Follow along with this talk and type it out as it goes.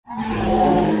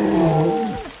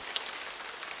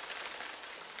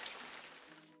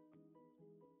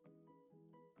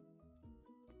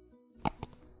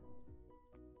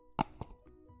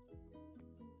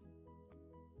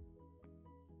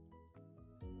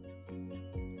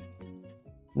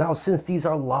Now, since these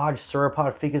are large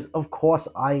sauropod figures, of course,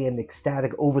 I am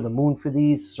ecstatic, over the moon for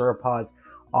these. Sauropods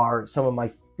are some of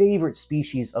my favorite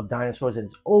species of dinosaurs, and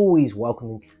it's always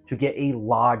welcoming to get a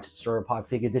large sauropod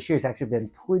figure. This year has actually been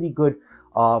pretty good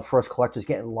for us collectors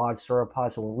getting large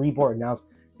sauropods. So when Rebor announced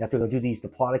that they're going to do these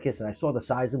Diplodocus, and I saw the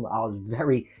size of them, I was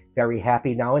very, very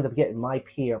happy. Now I ended up getting my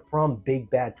pair from Big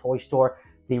Bad Toy Store.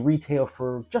 They retail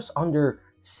for just under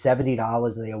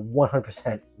 $70, and they are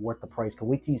 100% worth the price. Can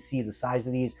wait till you see the size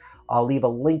of these. I'll leave a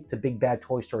link to Big Bad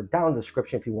Toy Store down in the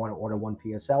description if you want to order one for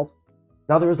yourself.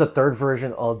 Now there is a third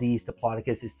version of these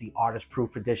Diplodocus. It's the artist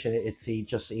proof edition. It's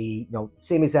just a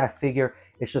same exact figure.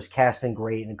 It's just cast in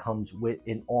gray, and it comes with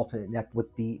an alternate neck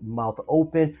with the mouth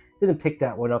open. Didn't pick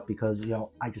that one up because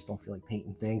I just don't feel like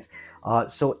painting things.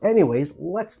 So anyways,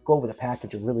 let's go over the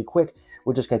packaging really quick.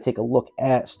 We're just going to take a look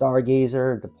at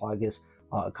Stargazer, Diplodocus,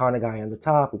 carnegii on the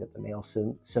top. We got the male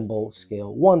symbol,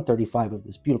 scale 1/35 of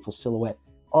this beautiful silhouette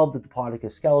of the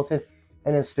Diplodocus skeleton,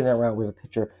 and then spin it around with a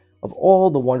picture of all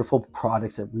the wonderful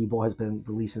products that Rebor has been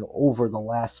releasing over the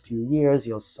last few years.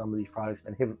 Some of these products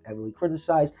have been heavily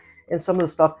criticized, and some of the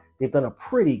stuff they've done a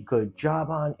pretty good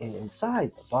job on. And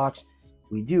inside the box,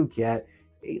 we do get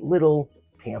a little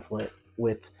pamphlet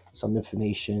with some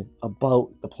information about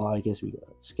the Diplodocus. We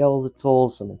got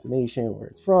skeletals, some information, where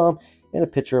it's from, and a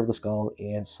picture of the skull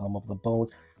and some of the bones.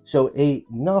 So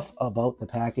enough about the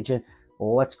packaging.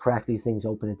 Let's crack these things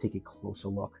open and take a closer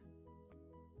look.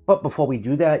 But before we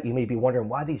do that, you may be wondering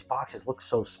why these boxes look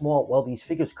so small. Well, these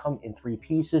figures come in 3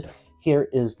 pieces. Here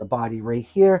is the body right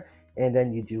here, and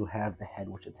then you do have the head,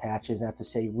 which attaches. And I have to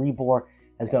say, Rebor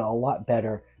has gotten a lot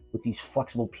better with these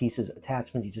flexible pieces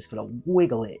attachments. You're just going to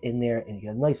wiggle it in there, and you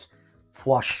get a nice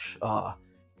flush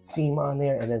seam on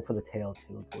there. And then for the tail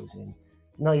too, it goes in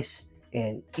nice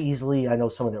and easily. I know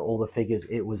some of their older figures,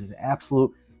 it was an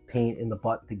absolute pain in the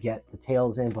butt to get the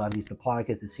tails in, but on these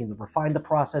Diplodocus, they seem to refine the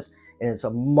process, and it's a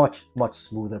much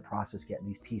smoother process getting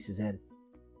these pieces in.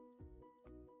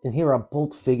 And here are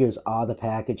both figures of the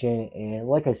packaging, and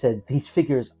like I said, these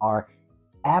figures are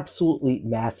absolutely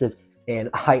massive, and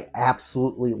I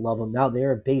absolutely love them. Now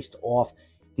they're based off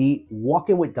the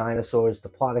Walking with Dinosaurs,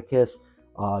 Diplodocus.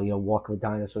 Walking with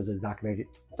Dinosaurs is a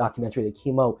documentary that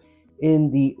came out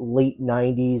in the late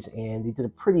 90s, and they did a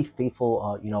pretty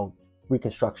faithful,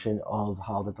 reconstruction of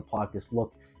how the Diplodocus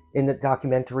looked in the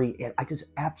documentary, and I just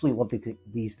absolutely love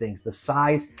these things. The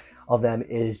size of them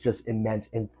is just immense,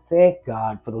 and thank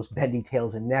God for those bendy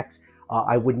tails and necks.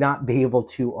 I would not be able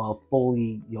to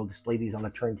fully display these on the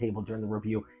turntable during the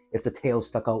review if the tails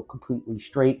stuck out completely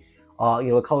straight.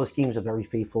 The color schemes are very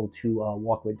faithful to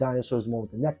Walking with Dinosaurs. The one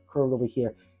with the neck curved over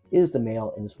here is the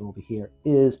male, and this one over here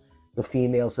is the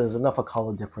female. So there's enough of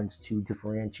color difference to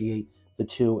differentiate the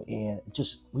two, and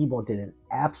just Rebor did an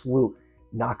absolute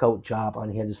knockout job on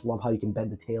here. I just love how you can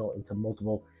bend the tail into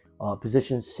multiple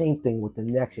positions. Same thing with the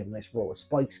necks. You have a nice row of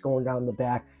spikes going down the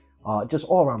back. Just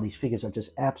all around, these figures are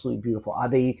just absolutely beautiful. Are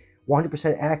they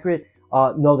 100% accurate?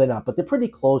 No, they're not, but they're pretty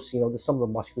close. Some of the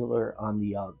muscular on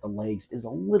the legs is a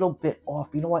little bit off.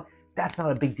 But you know what? That's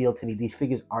not a big deal to me. These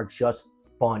figures are just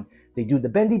fun. They do the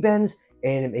bendy bends,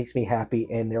 and it makes me happy,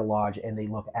 and they're large, and they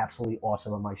look absolutely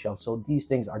awesome on my shelf. So these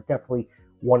things are definitely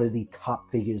one of the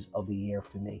top figures of the year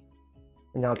for me.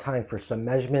 And now time for some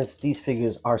measurements. These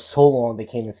figures are so long they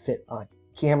can't even fit on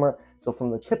camera. So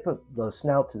from the tip of the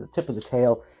snout to the tip of the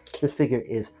tail, this figure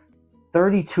is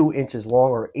 32 inches long,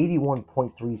 or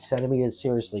 81.3 centimeters.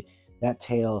 Seriously, that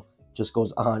tail just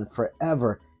goes on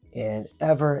forever and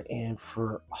ever. And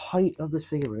for height of this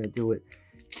figure, we're going to do it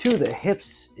to the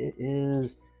hips. It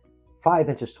is 5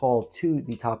 inches tall to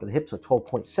the top of the hips, or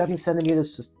 12.7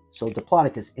 centimeters. So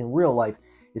Diplodocus in real life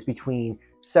is between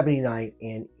 79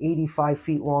 and 85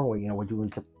 feet long. We're doing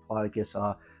Diplodocus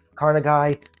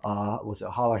carnegii, was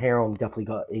a hollow heron, definitely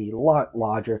got a lot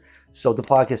larger. So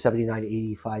Diplodocus 79 to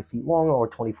 85 feet long, or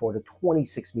 24 to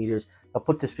 26 meters. I'll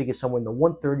put this figure somewhere in the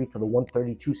 130 to the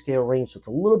 132 scale range, so it's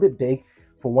a little bit big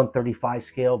for 135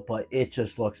 scale, but it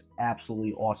just looks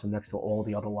absolutely awesome next to all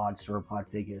the other large sauropod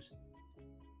figures.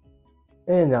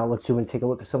 And now let's zoom in and take a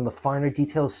look at some of the finer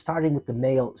details, starting with the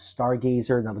male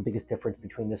Stargazer. Now the biggest difference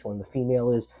between this one and the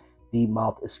female is the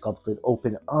mouth is sculpted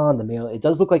open on the male. It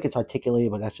does look like it's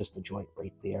articulated, but that's just the joint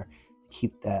right there to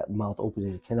keep that mouth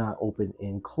open. It cannot open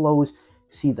and close.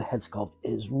 See, the head sculpt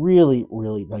is really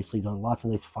nicely done. Lots of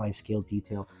nice fine scale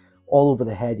detail all over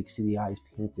the head. You can see the eyes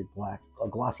painted black, a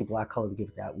glossy black color to give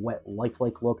it that wet,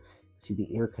 lifelike look. See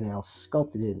the ear canal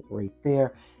sculpted in right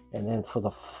there. And then for the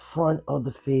front of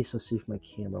the face, let's see if my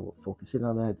camera will focus in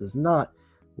on that. It does not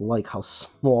like how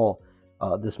small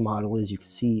this model is. You can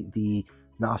see the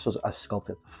Nostrils are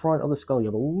sculpted at the front of the skull. You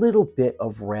have a little bit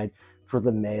of red for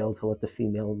the male to let the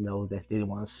female know that they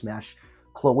want to smash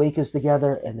cloacas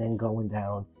together. And then going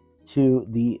down to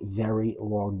the very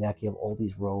long neck, you have all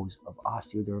these rows of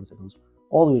osteoderms that goes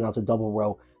all the way down. It's a double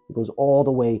row. It goes all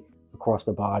the way across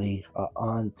the body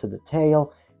onto the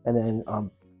tail. And then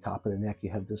on top of the neck, you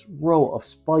have this row of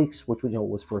spikes, which we know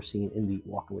was first seen in the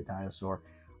Walk Away Dinosaur.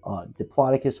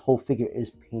 Diplodocus whole figure is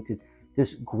painted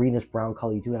this greenish brown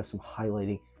color. You do have some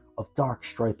highlighting of dark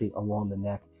striping along the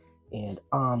neck and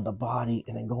on the body.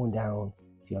 And then going down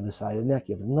the underside of the neck,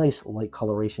 you have a nice light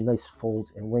coloration, nice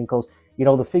folds and wrinkles. You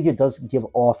know, the figure does give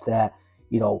off that,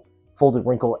 you know, folded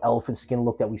wrinkle elephant skin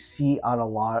look that we see on a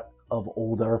lot of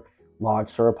older large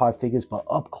sauropod figures, but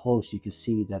up close you can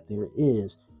see that there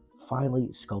is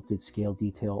finely sculpted scale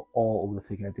detail all over the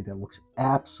figure. I think that looks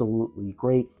absolutely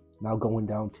great. Now going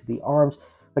down to the arms,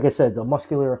 like I said, the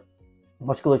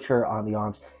musculature on the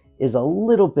arms is a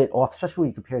little bit off, especially when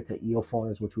you compare it to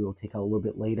eophones, which we will take out a little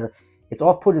bit later. It's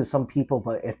off-putting to some people,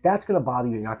 but if that's going to bother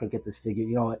you, you're not going to get this figure.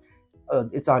 You know what?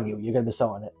 It's on you. You're going to miss out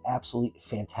on an absolutely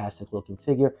fantastic looking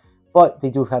figure. But they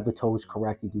do have the toes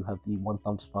correct. You do have the one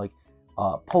thumb spike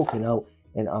poking out,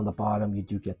 and on the bottom you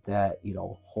do get that, you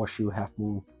know, horseshoe half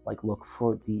moon like look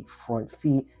for the front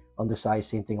feet. Underside,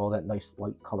 same thing, all that nice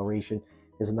light coloration.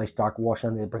 There's a nice dark wash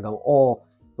on there to bring out all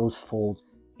those folds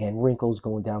and wrinkles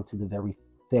going down to the very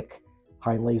thick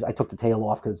hind legs. I took the tail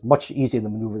off because it's much easier to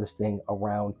maneuver this thing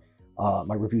around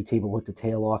my review table with the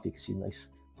tail off. You can see nice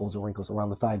folds and wrinkles around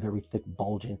the thigh, very thick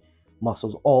bulging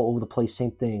muscles all over the place.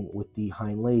 Same thing with the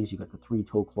hind legs. You got the 3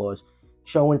 toe claws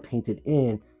showing, painted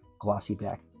in glossy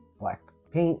black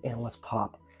paint. And let's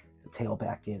pop the tail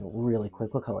back in really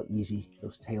quick. Look how easy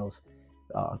those tails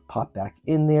pop back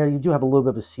in there. You do have a little bit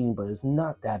of a seam, but it's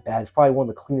not that bad. It's probably one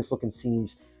of the cleanest looking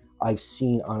seams I've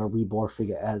seen on a Rebor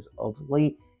figure as of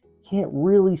late. Can't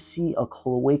really see a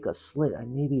cloaca slit.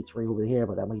 Maybe it's right over here,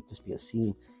 but that might just be a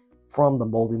seam from the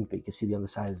molding. But you can see the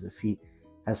underside of the feet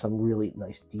has some really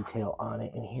nice detail on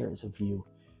it. And here is a view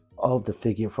of the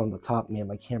figure from the top. Man,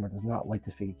 my camera does not like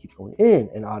the figure. It keeps going in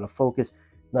and out of focus.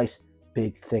 Nice,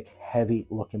 big, thick, heavy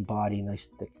looking body. Nice,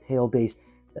 thick tail base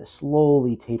that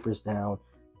slowly tapers down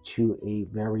to a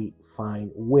very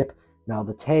fine whip. Now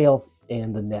the tail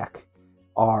and the neck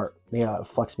are made out of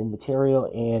flexible material,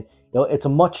 and you know, it's a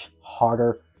much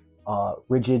harder,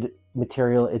 rigid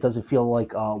material. It doesn't feel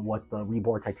like what the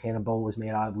Rebor Titanium bow was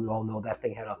made out of. We all know that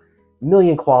thing had a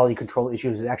million quality control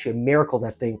issues. It's actually a miracle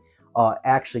that thing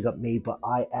actually got made, but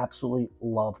I absolutely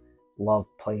love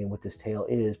playing with this tail.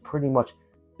 It is pretty much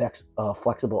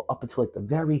flexible up until like the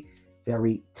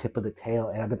very tip of the tail,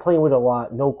 and I've been playing with it a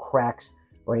lot. No cracks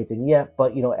or anything yet,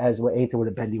 but you know, as with anything with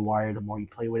a bendy wire, the more you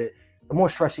play with it, the more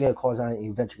stress you're going to cause on it.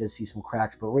 You're eventually going to see some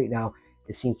cracks, but right now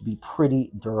it seems to be pretty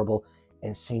durable.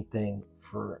 And same thing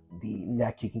for the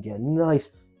neck. You can get a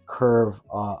nice curve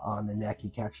on the neck. You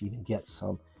can actually even get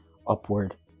some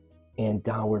upward and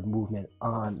downward movement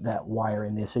on that wire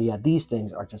in there. So yeah, these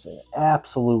things are just an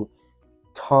absolute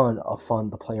ton of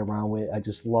fun to play around with. I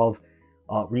just love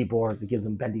Rebor to give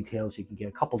them bendy tails. You can get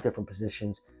a couple different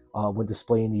positions when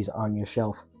displaying these on your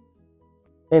shelf.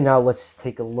 And now let's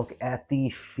take a look at the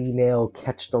female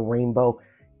Catch the Rainbow.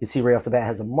 You see right off the bat, it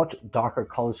has a much darker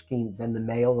color scheme than the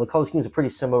male. The color schemes are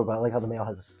pretty similar, but I like how the male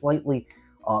has a slightly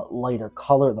lighter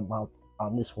color. The mouth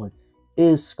on this one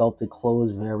is sculpted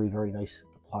closed. Very nice.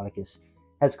 Diplodocus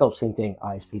head sculpt, same thing.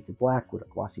 Eyes painted black with a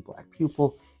glossy black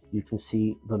pupil. You can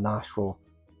see the nostril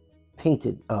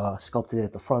painted, sculpted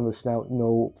at the front of the snout.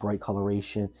 No bright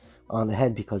coloration on the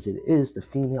head because it is the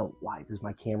female. Why does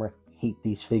my camera hate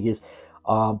these figures?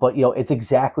 But you know, it's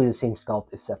exactly the same sculpt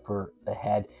except for the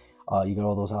head. You got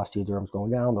all those osteoderms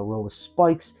going down. The row of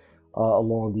spikes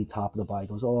along the top of the body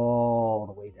goes all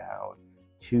the way down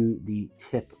to the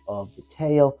tip of the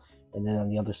tail. And then on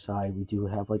the other side, we do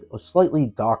have like a slightly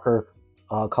darker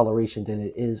coloration than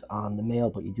it is on the male,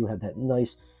 but you do have that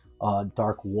nice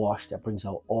dark wash that brings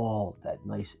out all that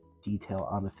nice detail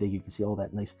on the figure. You can see all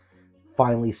that nice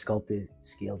finely sculpted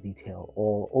scale detail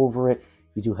all over it.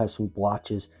 You do have some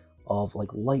blotches of like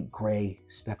light gray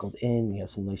speckled in. You have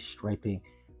some nice striping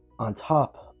on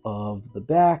top of the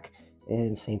back,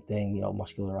 and same thing, you know,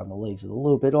 muscular on the legs is a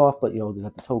little bit off, but you know, they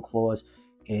got the toe claws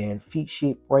and feet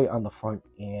shape right on the front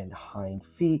and hind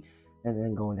feet. And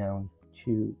then going down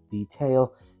to the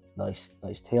tail, nice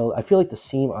tail. I feel like the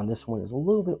seam on this one is a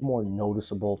little bit more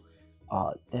noticeable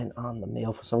than on the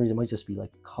male. For some reason, it might just be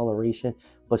like the coloration,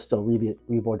 but still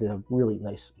Rebor did a really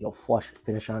nice, you know, flush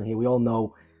finish on here. We all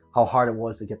know how hard it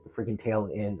was to get the freaking tail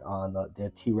in on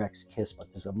the T-Rex Kiss, but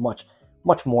this is a much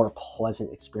more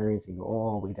pleasant experience. You go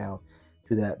all the way down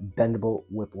to that bendable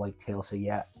whip-like tail. So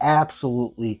yeah,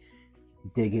 absolutely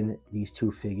digging these two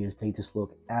figures. They just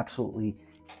look absolutely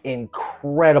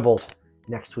incredible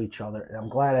next to each other. And I'm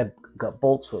glad I got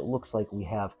both, so it looks like we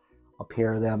have a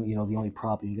pair of them. You know, the only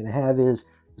problem you're going to have is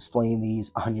displaying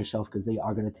these on your shelf because they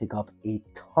are going to take up a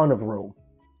ton of room.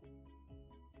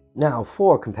 Now,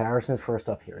 for comparison, first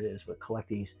up, here it is. We'll collect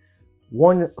these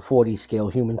 1/40 scale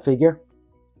human figure.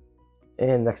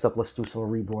 And next up, let's do some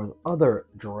Rebor other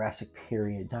Jurassic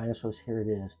period dinosaurs. Here it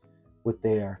is with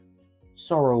their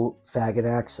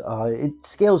sauropod. It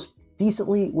scales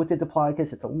decently with the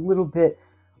Diplodocus. It's a little bit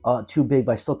too big,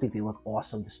 but I still think they look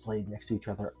awesome displayed next to each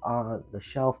other on the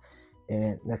shelf.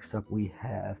 And next up, we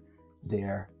have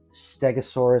their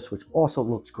Stegosaurus, which also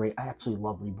looks great. I absolutely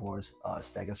love Rebor's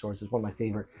Stegosaurus. It's one of my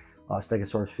favorite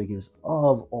Stegosaurus figures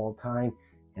of all time.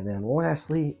 And then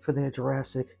lastly, for their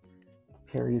Jurassic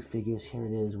period figures, here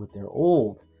it is with their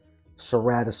old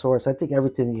Ceratosaurus. I think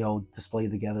everything, you know,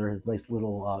 displayed together is nice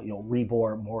little, you know,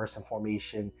 Rebor Morrison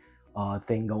formation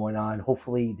thing going on.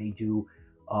 Hopefully they do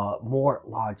more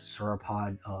large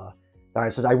sauropod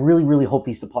dinosaurs. I really hope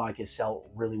these Diplodocus sell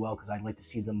really well because I'd like to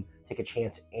see them take a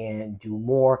chance and do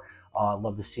more.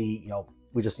 Love to see, you know,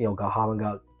 we just, you know, got Holland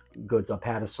got goods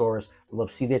Apatosaurus. Love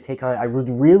to see their take on it. I would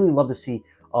really love to see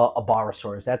a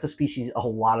Barosaurus. That's a species a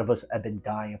lot of us have been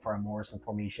dying for our Morrison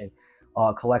formation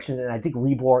collection, and I think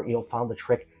Rebor, you know, found the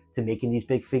trick to making these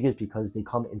big figures because they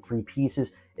come in 3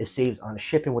 pieces. It saves on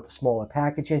shipping with the smaller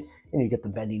packaging, and you get the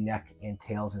bendy neck and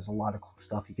tails. There's a lot of cool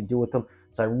stuff you can do with them.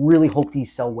 So I really hope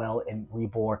these sell well and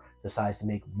Rebor decides to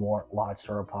make more large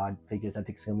sauropod figures. I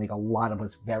think it's going to make a lot of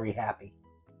us very happy.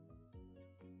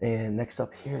 And next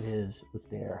up, here it is with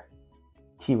their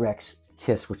T-Rex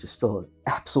Kiss, which is still an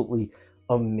absolutely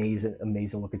amazing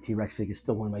looking T-Rex figure.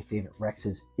 Still one of my favorite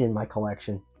Rexes in my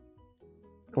collection.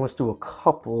 And let's do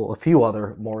a few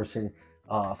other Morrison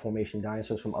formation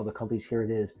dinosaurs from other companies. Here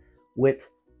it is with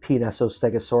Pinoso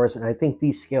Stegosaurus, and I think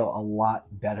these scale a lot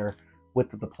better with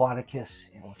the Diplodocus.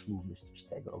 And let's move Mr.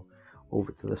 Stego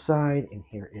over to the side, and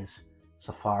here is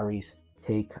Safari's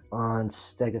take on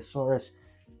Stegosaurus.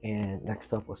 And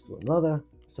next up, let's do another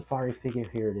Safari figure.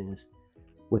 Here it is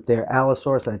with their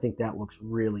Allosaurus. I think that looks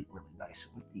really nice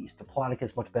with these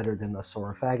Diplodocus, much better than the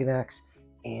Saurophagonax.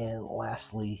 And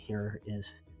lastly, here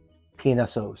is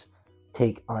Pinoso's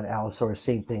take on Allosaurus.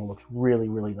 Same thing, looks really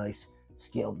nice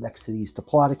scaled next to these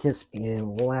Diplodocus.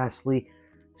 And lastly,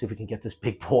 see if we can get this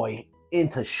big boy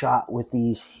into shot with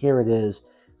these. Here it is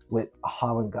with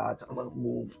Holland Gods. I'm going to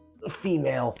move the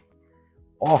female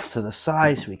off to the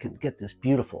side so we can get this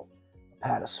beautiful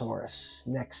Apatosaurus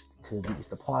next to these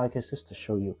Diplodocus, just to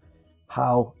show you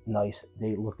how nice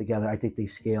they look together. I think they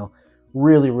scale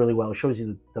really well. It shows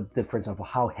you the difference of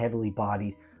how heavily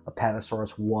bodied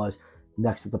Apatosaurus was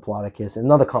next to Diplodocus.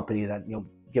 Another company that, you know,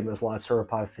 giving us a lot of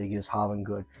sauropod figures, Holland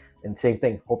Good. And same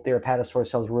thing, hope their Apatosaurus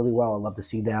sells really well. I'd love to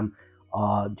see them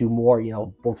do more. You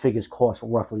know, both figures cost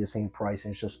roughly the same price,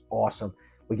 and it's just awesome.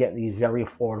 We're getting these very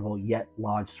affordable yet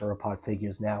large sauropod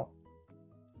figures now.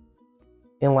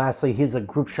 And lastly, here's a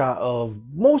group shot of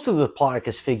most of the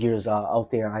Diplodocus figures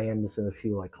out there. I am missing a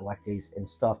few like collectors and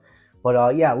stuff.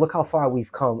 But yeah, look how far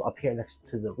we've come up here next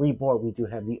to the Rebor. We do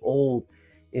have the old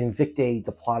Invicta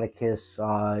Diplodocus.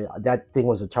 That thing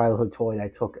was a childhood toy that I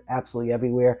took absolutely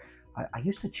everywhere. I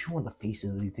used to chew on the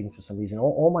faces of these things for some reason.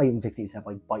 All my Invictas have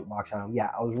like bite marks on them. Yeah,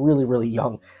 I was really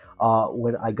young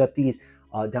when I got these.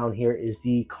 Down here is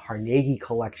the Carnegie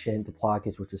collection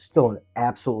Diplodocus, which is still an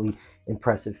absolutely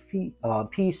impressive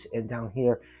piece. And down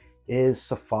here is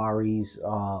Safari's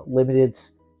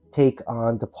Limited's take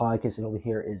on Diplodocus, and over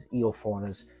here is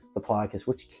Eofauna's Diplodocus,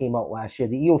 which came out last year.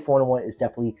 The Eofauna one is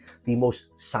definitely the most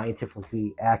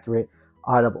scientifically accurate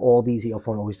out of all these.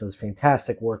 Eofauna always does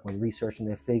fantastic work when researching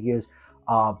their figures.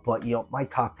 But, you know, my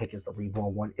top pick is the Rebor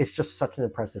one. It's just such an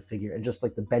impressive figure, and just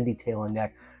like the bendy tail and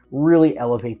neck really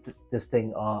elevate this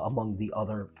thing among the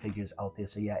other figures out there.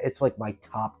 So yeah, it's like my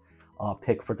top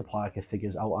pick for Diplodocus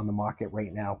figures out on the market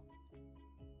right now.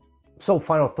 So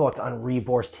final thoughts on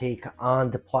Rebor's take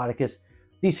on Diplodocus.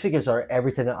 These figures are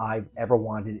everything that I've ever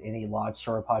wanted in a large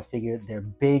sauropod figure. They're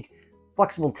big,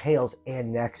 flexible tails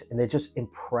and necks, and they're just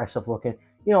impressive looking.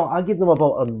 You know, I'll give them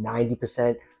about a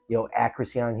 90%, you know,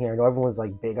 accuracy on here. I know everyone's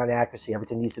like big on accuracy.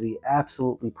 Everything needs to be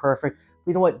absolutely perfect.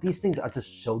 But you know what? These things are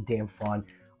just so damn fun.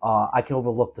 I can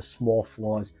overlook the small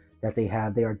flaws that they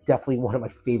have. They are definitely one of my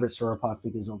favorite sauropod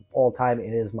figures of all time.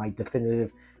 It is my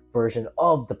definitive version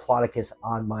of Diplodocus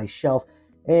on my shelf.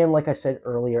 And like I said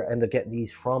earlier, I end up getting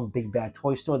these from Big Bad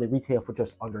Toy Store. They retail for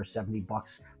just under 70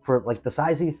 bucks. For like the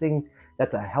size of these things,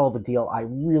 that's a hell of a deal. I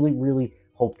really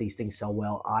Hope these things sell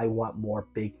well. I want more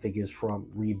big figures from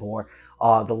Rebor.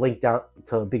 The link down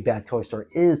to Big Bad Toy Store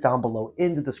is down below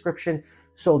in the description.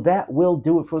 So that will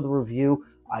do it for the review.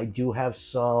 I do have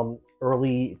some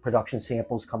early production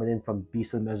samples coming in from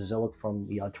Beast of the Mesozoic from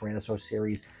the Tyrannosaur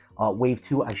series. Wave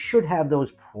 2, I should have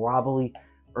those probably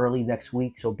early next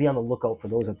week, so be on the lookout for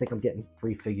those. I think I'm getting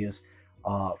 3 figures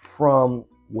from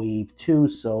Wave 2,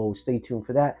 so stay tuned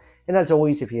for that. And as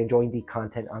always, if you're enjoying the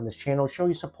content on this channel, show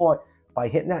your support by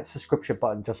hitting that subscription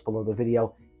button just below the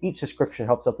video. Each subscription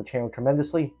helps out the channel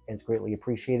tremendously and it's greatly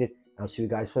appreciated. I'll see you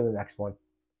guys for the next one.